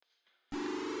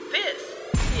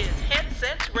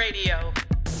Presents Radio.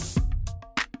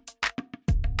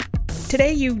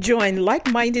 Today you've joined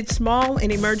like-minded small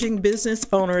and emerging business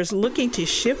owners looking to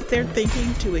shift their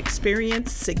thinking to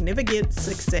experience significant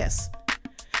success.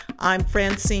 I'm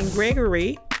Francine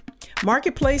Gregory,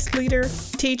 marketplace leader,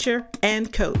 teacher,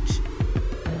 and coach.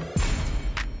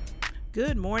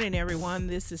 Good morning, everyone.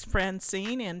 This is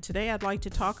Francine, and today I'd like to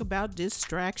talk about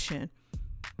distraction.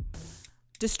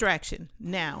 Distraction,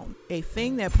 noun, a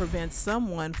thing that prevents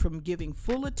someone from giving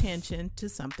full attention to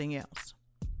something else.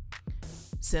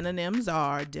 Synonyms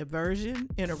are diversion,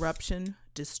 interruption,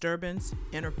 disturbance,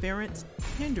 interference,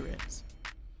 hindrance.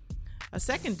 A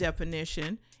second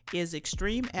definition is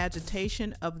extreme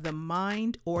agitation of the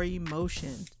mind or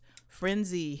emotion.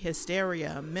 Frenzy,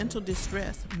 hysteria, mental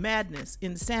distress, madness,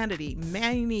 insanity,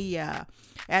 mania,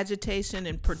 agitation,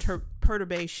 and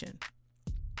perturbation.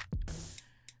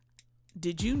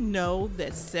 Did you know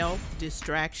that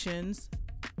self-distractions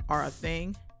are a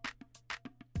thing?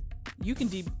 You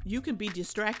can be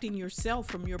distracting yourself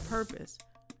from your purpose.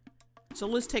 So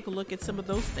let's take a look at some of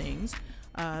those things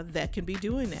that can be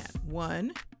doing that.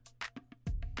 1,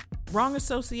 wrong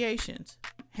associations,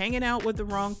 hanging out with the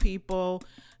wrong people,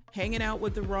 hanging out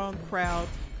with the wrong crowd,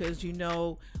 because you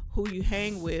know who you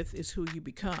hang with is who you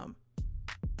become.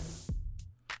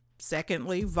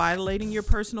 Secondly, violating your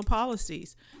personal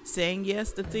policies, saying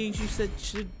yes to things you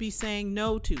should be saying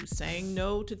no to, saying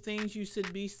no to things you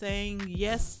should be saying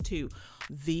yes to.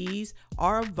 These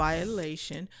are a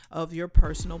violation of your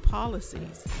personal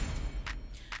policies.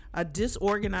 A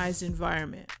disorganized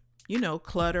environment,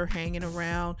 clutter hanging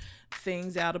around,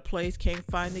 things out of place, can't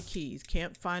find the keys,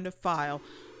 can't find a file,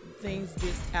 things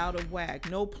just out of whack,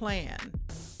 no plan,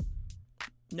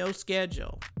 no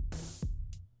schedule.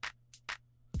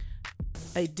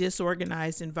 A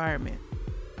disorganized environment.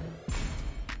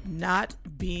 Not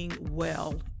being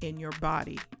well in your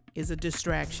body is a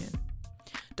distraction.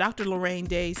 Dr. Lorraine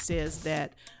Day says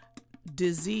that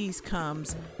disease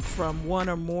comes from one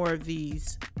or more of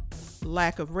these: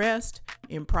 lack of rest,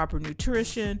 improper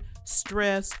nutrition,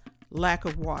 stress, lack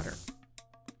of water.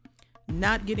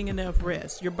 Not getting enough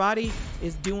rest. Your body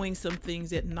is doing some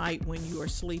things at night when you are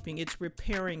sleeping. It's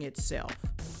repairing itself.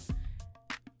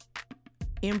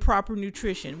 Improper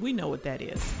nutrition, we know what that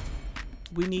is.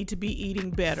 We need to be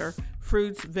eating better,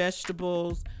 fruits,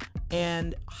 vegetables,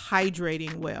 and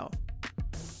hydrating well.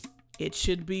 It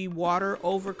should be water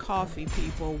over coffee,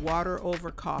 people, water over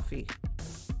coffee.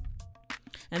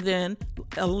 And then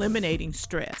eliminating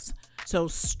stress. So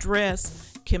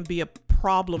stress can be a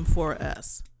problem for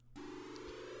us.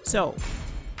 So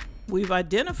we've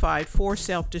identified 4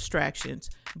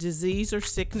 self-distractions: disease or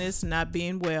sickness, not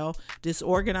being well,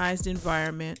 disorganized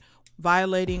environment,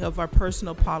 violating of our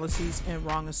personal policies, and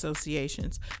wrong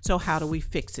associations. So how do we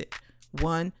fix it?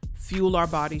 1, fuel our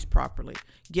bodies properly.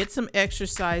 Get some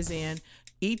exercise in,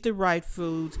 eat the right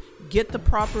foods, get the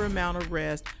proper amount of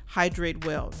rest, hydrate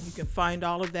well. You can find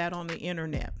all of that on the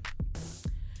internet.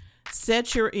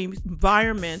 Set your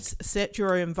environments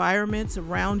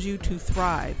around you to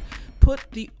thrive.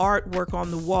 Put the artwork on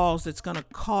the walls that's going to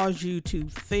cause you to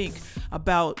think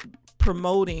about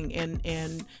promoting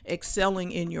and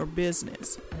excelling in your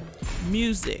business.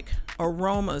 Music,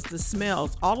 aromas, the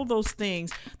smells, all of those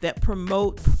things that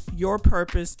promote your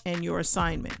purpose and your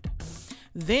assignment.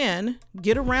 Then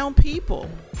get around people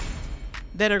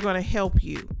that are going to help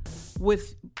you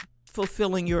with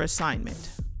fulfilling your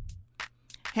assignment.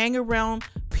 Hang around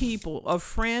people. A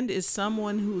friend is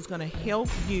someone who's going to help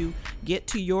you get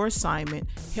to your assignment,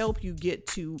 help you get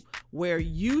to where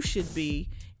you should be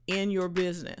in your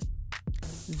business.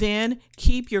 Then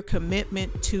keep your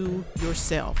commitment to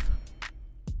yourself.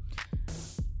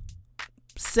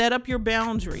 Set up your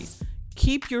boundaries.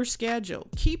 Keep your schedule.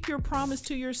 Keep your promise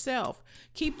to yourself.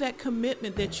 Keep that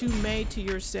commitment that you made to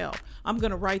yourself. I'm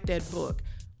going to write that book.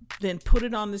 Then put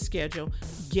it on the schedule.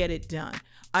 Get it done.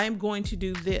 I am going to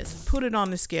do this. Put it on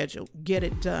the schedule. Get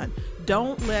it done.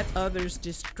 Don't let others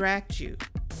distract you.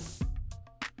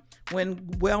 When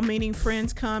well-meaning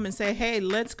friends come and say, hey,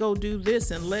 let's go do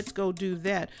this and let's go do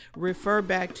that, refer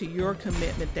back to your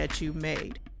commitment that you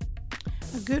made.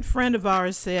 A good friend of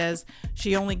ours says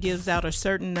she only gives out a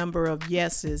certain number of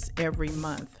yeses every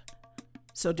month.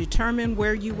 So determine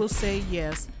where you will say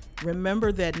yes.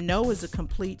 Remember that no is a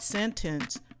complete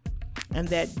sentence, and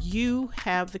that you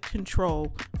have the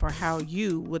control for how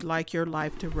you would like your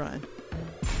life to run.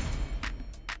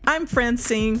 I'm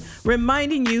Francine,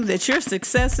 reminding you that your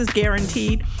success is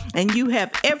guaranteed and you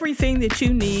have everything that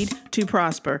you need to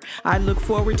prosper. I look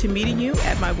forward to meeting you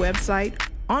at my website,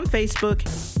 on Facebook,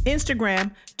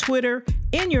 Instagram, Twitter,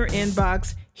 in your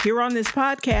inbox, here on this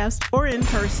podcast, or in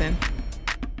person.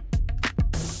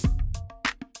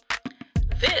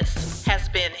 This has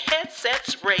been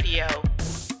Headsets Radio.